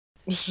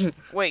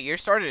Wait,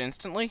 yours started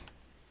instantly?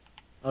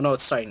 Oh no,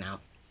 it's starting now.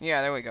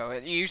 Yeah, there we go.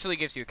 It usually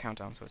gives you a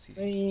countdown, so it's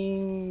easy.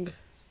 Ring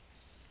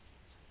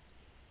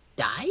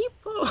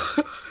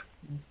Diep?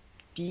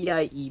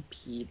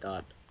 DIEP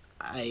dot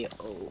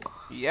IO.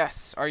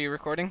 Yes. Are you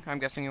recording? I'm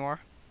guessing you are.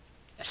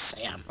 Yes,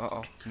 I am Uh-oh.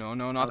 recording. No,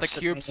 no, not I'll the set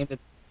my cubes. name to,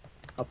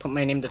 I'll put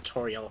my name to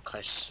Toriel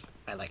because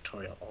I like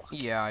Toriel a lot.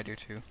 Yeah, I do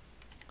too.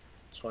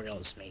 Toriel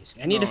is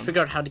amazing. I need to No, no.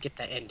 figure out how to get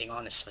that ending,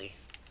 honestly.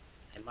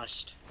 I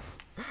must.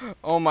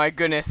 Oh my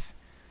goodness.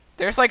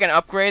 There's like an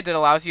upgrade that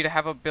allows you to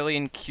have a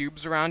billion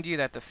cubes around you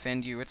that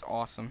defend you. It's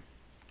awesome.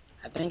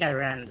 I think I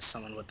ran into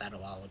someone with that a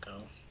while ago.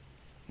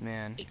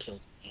 Man. They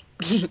killed me.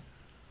 I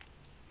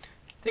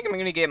think I'm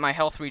gonna get my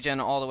health regen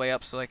all the way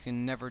up so I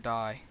can never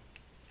die.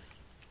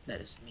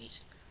 That is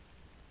amazing.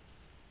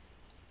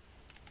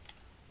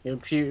 You'll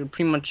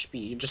pretty much be,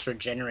 you just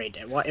regenerate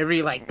it. Well,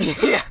 every, like,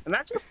 Yeah.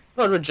 imagine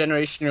about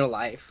regeneration in your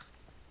life.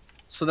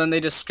 So then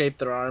they just scrape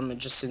their arm and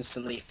just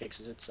instantly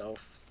fixes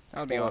itself. That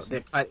would be Well, awesome.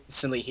 the cut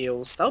instantly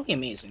heals. That would be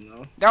amazing,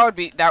 though.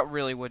 That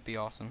really would be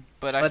awesome.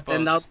 But I But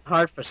then that suppose. would be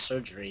hard for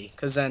surgery.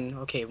 Because then,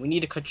 okay, we need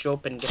to cut you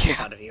open and get this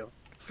Yeah. out of you.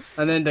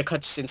 And then the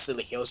cut just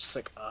instantly heals. Just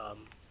like,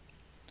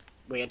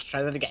 we had to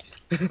try that again.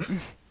 Oh,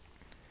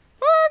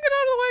 get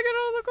out of the way, get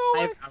out of the go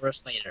away. 5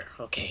 hours later.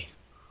 Okay.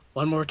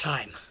 One more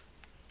time.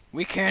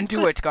 We can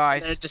do it,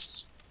 And then guys.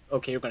 just,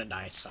 okay, you're gonna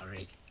die.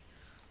 Sorry.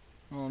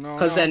 Oh no,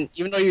 Because no. then,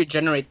 even though you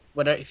generate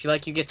whatever, if you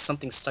like, you get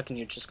something stuck in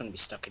you, it's just gonna be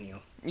stuck in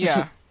you.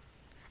 Yeah.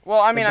 Well,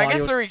 I The mean, I body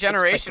guess will the it's just like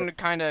regeneration would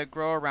kind of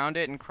grow around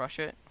it and crush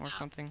it or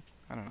something.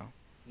 I don't know.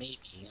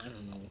 maybe I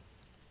don't know.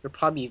 It'll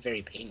probably be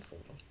very painful.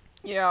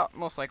 Yeah,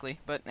 most likely.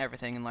 But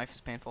everything in life is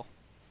painful.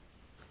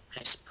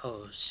 I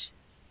suppose,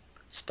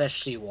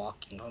 especially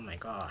walking. Oh my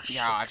gosh, so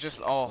Yeah, just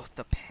painful. oh,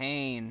 the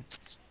pain.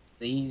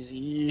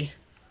 Lazy.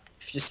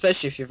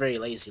 Especially if you're very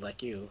lazy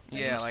like you, then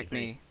it Yeah, must be like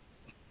very. me.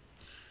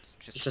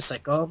 It's Just just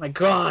like, oh my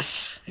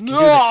gosh, I can do this.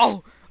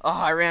 no.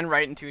 Oh, I ran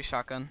right into a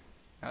shotgun.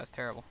 That was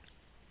terrible.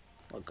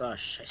 Oh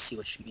gosh, I see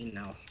what you mean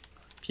now.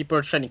 People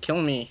are trying to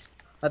kill me.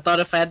 I thought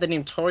if I had the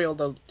name Toriel,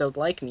 they'll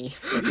like me.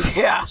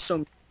 Yeah.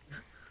 So oh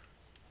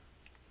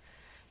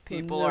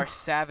People no. are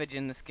savage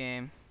in this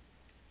game.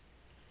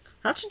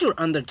 I have to do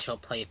an Undertale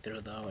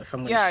playthrough though if I'm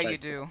gonna Yeah, you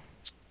start. do.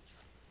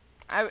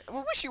 I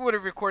wish you would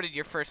have recorded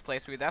your first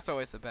playthrough. That's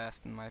always the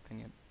best, in my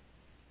opinion.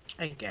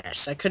 I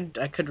guess I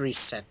could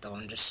reset though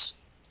and just.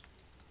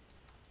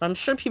 I'm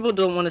sure people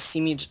don't want to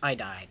see me. I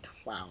died.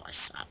 Wow, I'm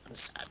sad.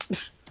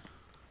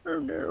 Oh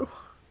no,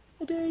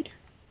 I died.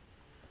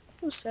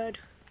 So sad.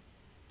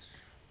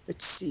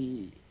 Let's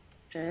see.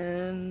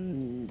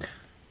 And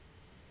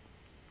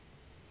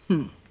I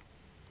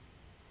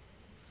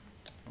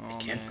Oh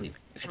can't man, believe I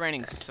it's did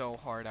raining that. so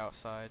hard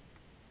outside.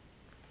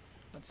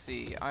 Let's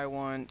see. I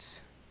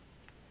want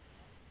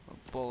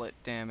bullet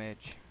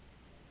damage.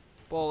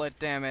 Bullet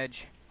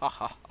damage. Ha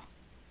ha ha.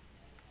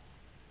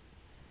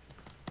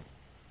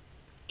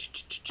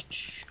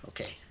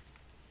 Okay.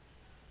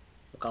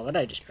 Look, what did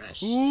I just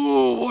press?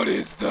 Ooh, what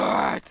is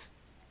that?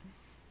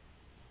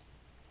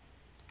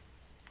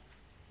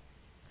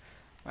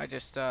 I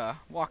just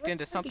walked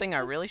into something I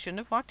really shouldn't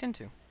have walked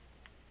into.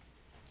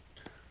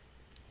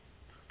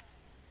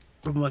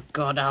 Oh my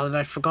god, Alan,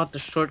 I forgot the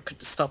shortcut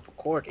to stop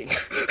recording.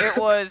 It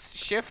was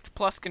shift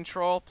plus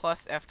control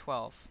plus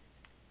F12.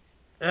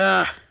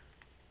 Ugh.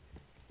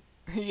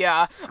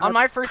 Yeah, on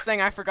my first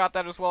thing I forgot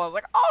that as well. I was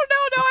like, oh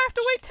no, no, I have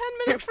to wait 10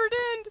 minutes for it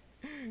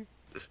to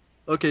end.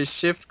 Okay,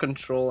 shift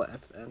control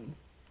FN.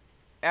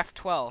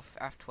 F12,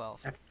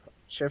 F12.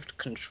 Shift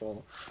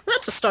control. I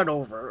have to start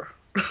over.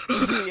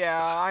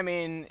 Yeah, I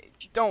mean,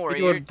 don't worry.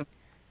 Video the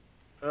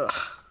ugh.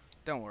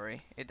 Don't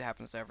worry. It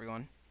happens to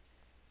everyone.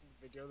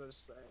 Video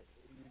that's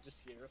you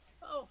just hear.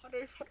 Oh, how do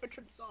I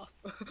turn this off?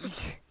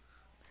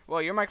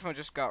 Well, your microphone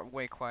just got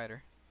way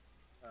quieter.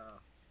 I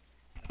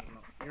don't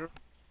know. Your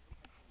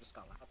just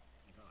got loud. Oh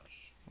my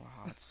gosh,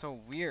 Wow, it's so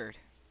weird.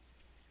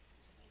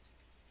 it's amazing.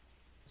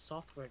 The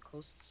software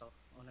closed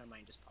itself. Oh, never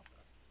mind, just popped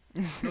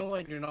up. No,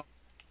 I do not.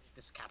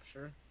 This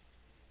capture.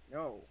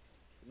 No,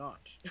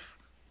 not.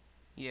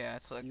 Yeah,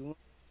 it's like You want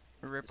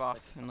a rip this like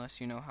off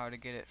unless you know how to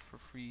get it for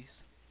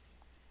freeze.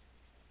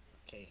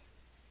 okay.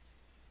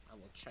 I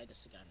will try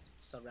this again.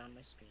 It's around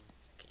my screen.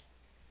 Okay.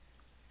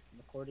 I'm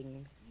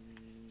recording.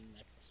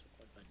 I press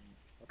record button.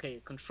 Okay,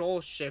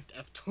 Control Shift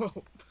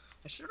F12.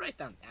 I should write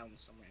that down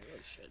somewhere. I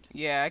really should.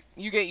 Yeah,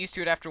 you get used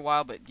to it after a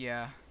while, but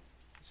yeah,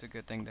 it's a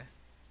good thing to.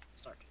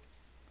 Start.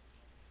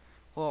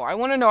 Well, I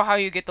want to know how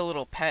you get the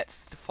little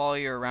pets to follow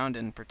you around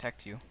and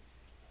protect you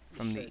Pretty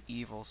from sure the it's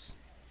evils.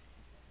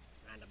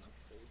 random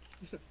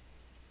upload.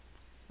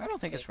 I don't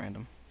think Okay. it's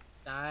random.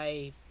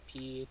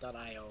 Diep.io. First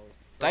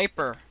thing.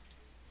 Diaper.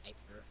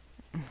 Diaper.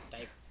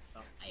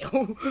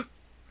 Diaper.io.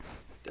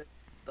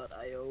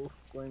 Diaper.io.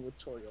 Going with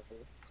Toriel.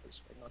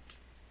 Because why not?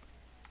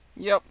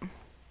 Yep.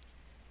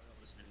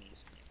 Toriel is an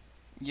amazing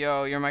name.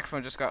 Yo, your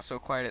microphone just got so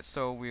quiet. It's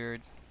so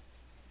weird.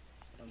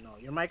 I don't know.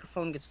 Your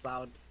microphone gets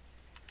loud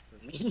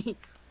for me.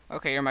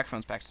 Okay, your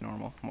microphone's back to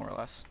normal, more or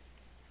less.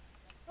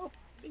 Oh,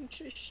 being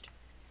chased.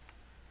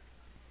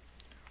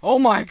 Oh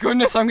my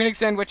goodness, I'm getting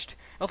sandwiched.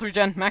 L3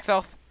 gen, max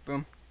health.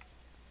 Boom.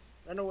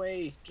 Run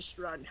away. Just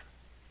run.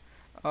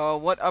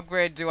 What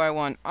upgrade do I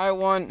want? I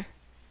want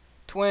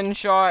twin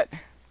shot.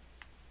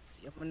 Let's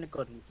see, I'm gonna go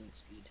movement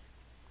speed.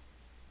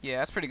 Yeah,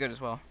 that's pretty good as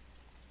well.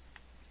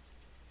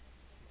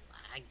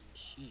 Laggy,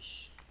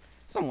 sheesh.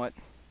 Somewhat.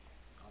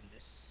 God,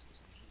 this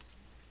is amazing.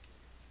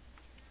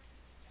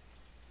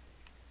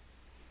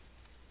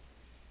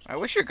 I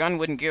wish your gun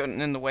wouldn't get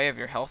in the way of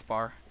your health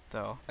bar,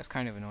 though. That's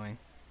kind of annoying.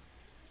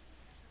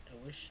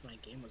 I wish my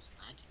game was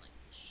laggy like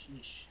this.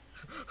 Sheesh.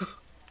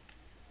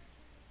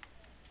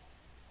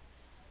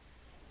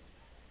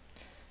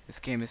 This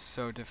game is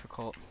so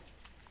difficult.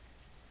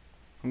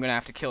 I'm gonna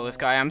have to kill this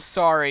guy. I'm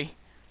sorry.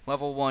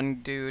 Level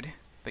 1 dude.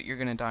 But you're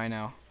gonna die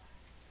now.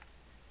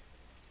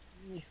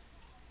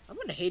 I'm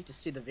gonna hate to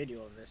see the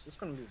video of this. It's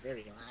gonna be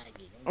very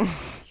laggy. Oh my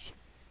gosh.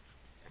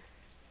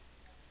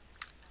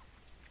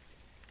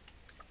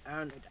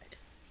 And I died.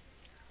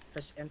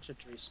 Press enter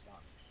to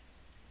respawn.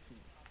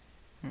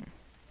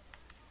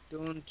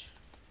 Don't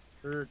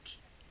hurt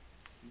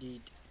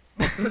Lead.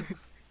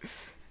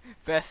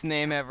 Best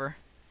name ever.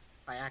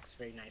 If I ask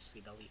very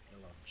nicely, they'll leave me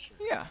alone, sure.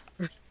 Yeah.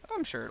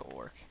 I'm sure it'll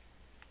work.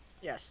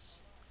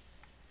 Yes.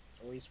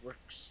 Always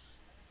works.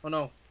 Oh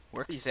no.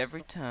 Works Please.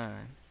 every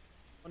time.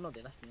 Oh no,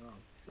 they left me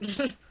alone.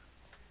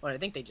 Well, I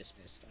think they just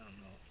missed. I don't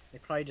know. They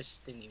probably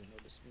just didn't even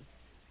notice me.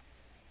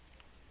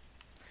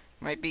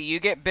 Might be you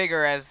get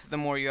bigger as the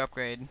more you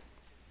upgrade.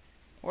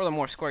 Or the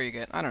more score you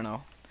get. I don't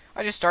know.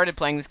 I just started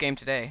playing this game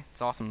today.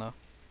 It's awesome though.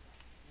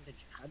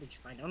 How did you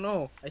find? Oh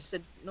no! I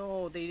said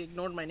no. They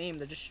ignored my name.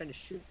 They're just trying to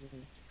shoot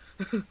me.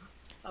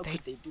 How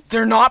could they do?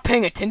 They're not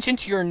paying attention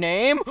to your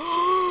name?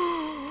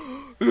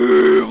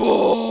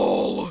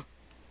 Evil!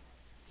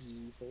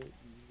 Evil.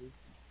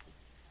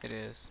 It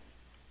is.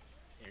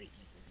 Very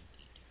evil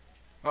indeed.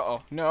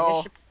 Uh-oh.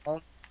 No.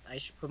 I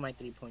should put my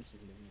 3 points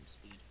in movement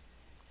speed,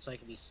 so I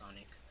can be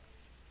Sonic.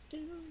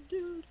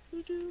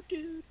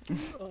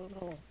 Oh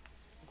no!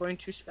 I'm going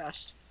too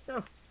fast.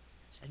 No,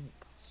 it's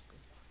impossible.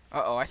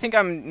 Uh-oh. I think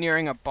I'm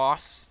nearing a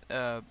boss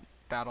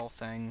battle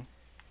thing.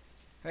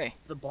 Hey.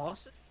 The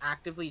bosses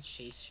actively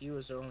chase you, or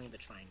is it only the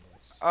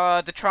triangles?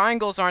 The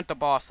triangles aren't the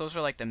boss. Those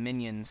are like the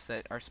minions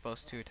that are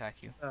supposed to attack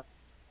you.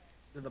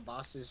 Do the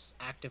bosses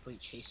actively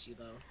chase you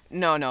though?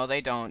 No, no, they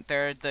don't.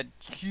 They're the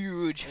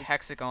huge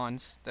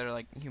hexagons that are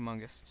like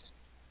humongous.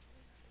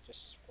 They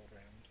just float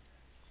around.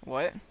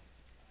 What?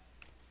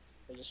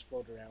 They just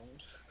float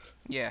around.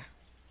 Yeah,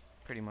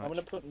 pretty much. I'm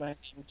gonna put my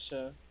name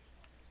to.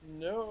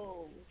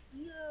 No.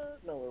 Yeah.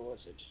 No, where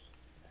was it?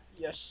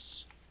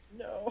 Yes.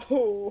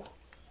 No.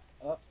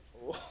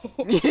 Uh-oh.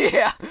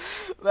 Yeah,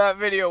 that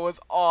video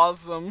was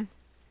awesome.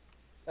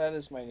 That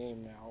is my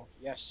name now.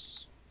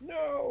 Yes.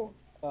 No.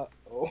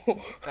 Uh-oh.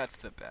 That's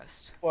the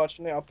best. Watch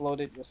me upload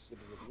it. You'll see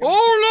the video.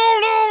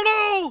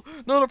 Oh, no,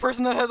 no, no! Not a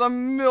person that has a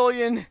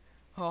million.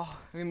 Oh,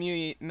 a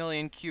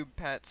million cube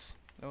pets.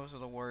 Those are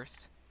the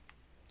worst.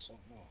 So,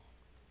 no.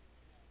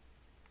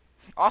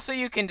 Also,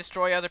 you can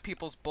destroy other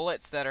people's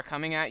bullets that are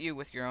coming at you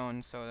with your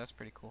own, so that's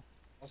pretty cool.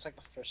 That's like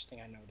the first thing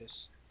I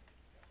noticed.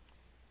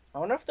 I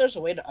wonder if there's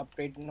a way to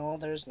upgrade. No,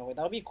 there's no way.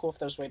 That would be cool if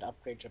there's a way to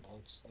upgrade your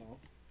bullets, though.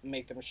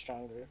 Make them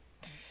stronger.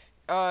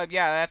 Yeah,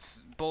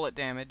 that's bullet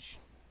damage.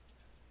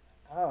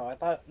 Oh, I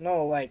thought.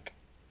 No, like.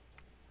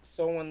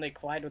 So when they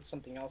collide with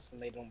something else,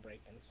 then they don't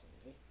break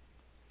instantly.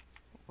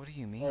 What do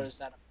you mean? Or is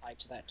that applied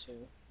to that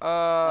too?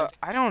 I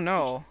don't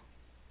know.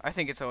 I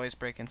think it's always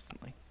break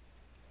instantly.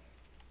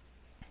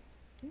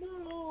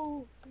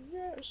 No.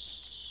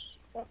 Yes.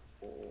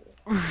 Uh-oh.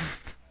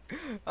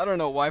 I don't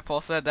know why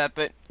Paul said that,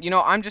 but, you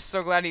know, I'm just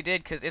so glad he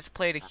did, because it's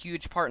played a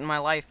huge part in my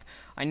life.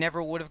 I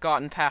never would have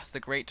gotten past the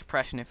Great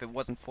Depression if it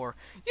wasn't for,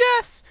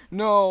 yes,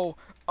 no,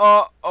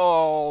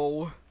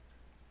 uh-oh.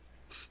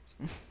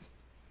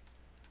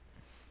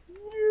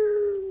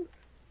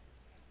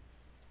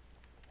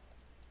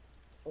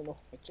 Oh no,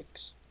 my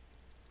clicks.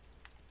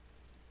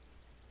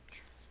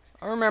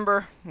 I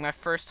remember my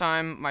first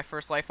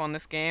life on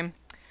this game.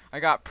 I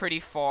got pretty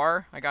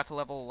far. I got to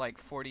level like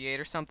 48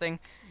 or something.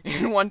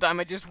 And one time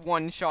I just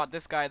one-shot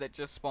this guy that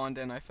just spawned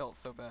in. I felt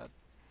so bad.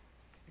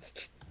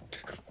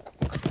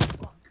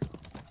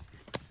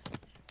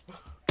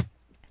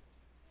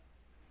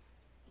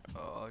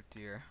 Oh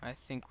dear. I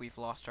think we've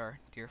lost our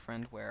dear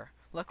friend Where.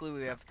 Luckily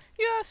we have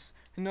yes,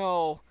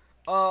 no,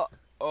 oh.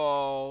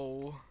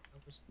 I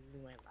was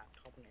moving my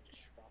laptop and I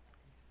just dropped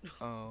it.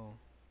 Oh.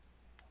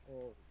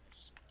 Oh,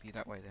 Be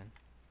that way then.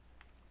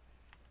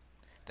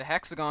 The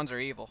hexagons are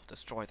evil.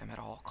 Destroy them at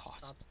all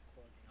costs. stop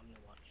recording. I'm gonna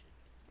watch it.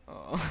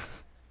 Oh.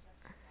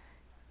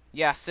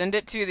 Yeah, send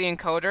it to the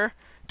encoder.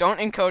 Don't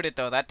encode it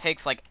though. That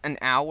takes like an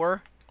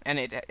hour, and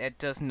it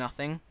does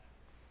nothing.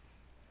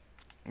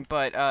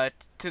 But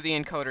to the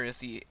encoder is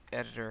the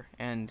editor,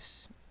 and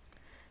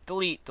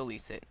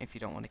deletes it if you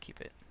don't want to keep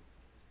it.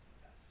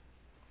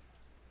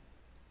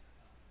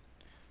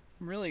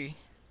 I'm really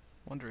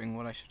wondering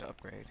what I should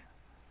upgrade.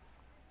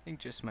 I think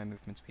just my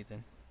movement speed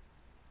then.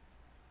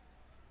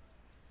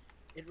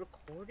 It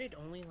recorded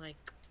only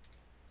like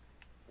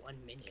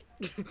 1 minute.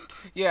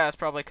 Yeah, it's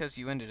probably because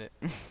you ended it.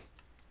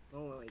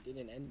 No, I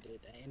didn't end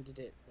it. I ended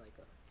it like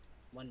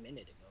 1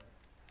 minute ago.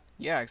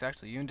 Yeah,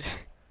 exactly. You ended.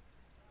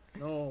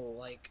 No,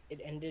 like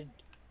it ended.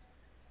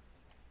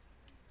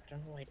 I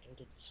don't know why it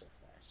ended so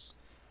fast.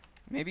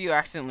 Maybe you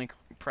accidentally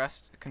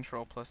pressed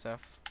Control plus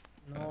F.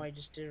 No, I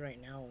just did it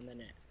right now, and then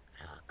it.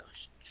 Oh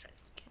gosh, try it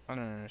again. I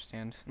don't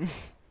understand. I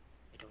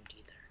don't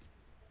either.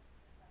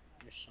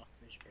 Your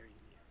software is very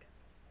weird.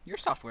 Your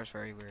software is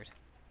very weird.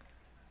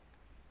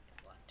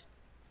 What?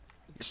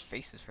 Your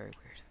face is very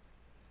weird.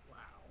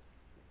 Wow.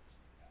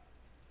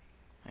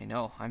 I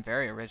know. I'm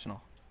very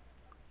original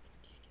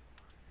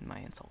in my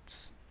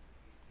insults.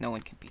 No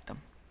one can beat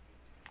them.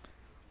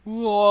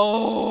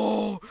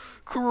 Whoa!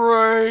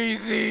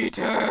 Crazy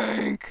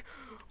tank!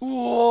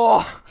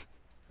 Whoa!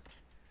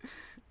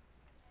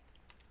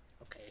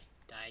 Okay,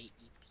 die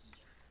EP.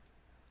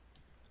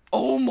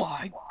 Oh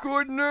my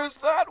goodness!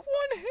 That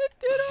one hit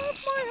did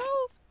off my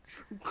health!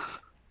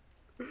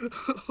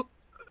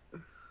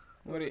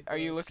 What are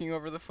you looking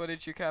over the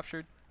footage you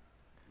captured?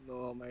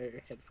 No,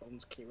 my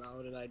headphones came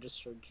out and I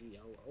just heard you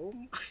yell, "Oh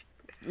my!"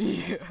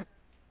 Yeah.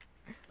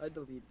 I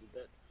deleted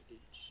that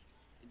footage.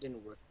 It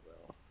didn't work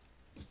well.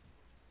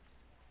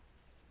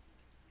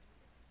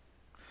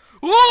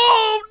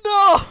 Oh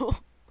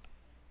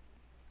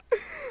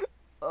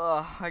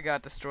no! I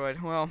got destroyed.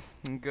 Well,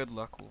 good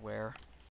luck, Ware.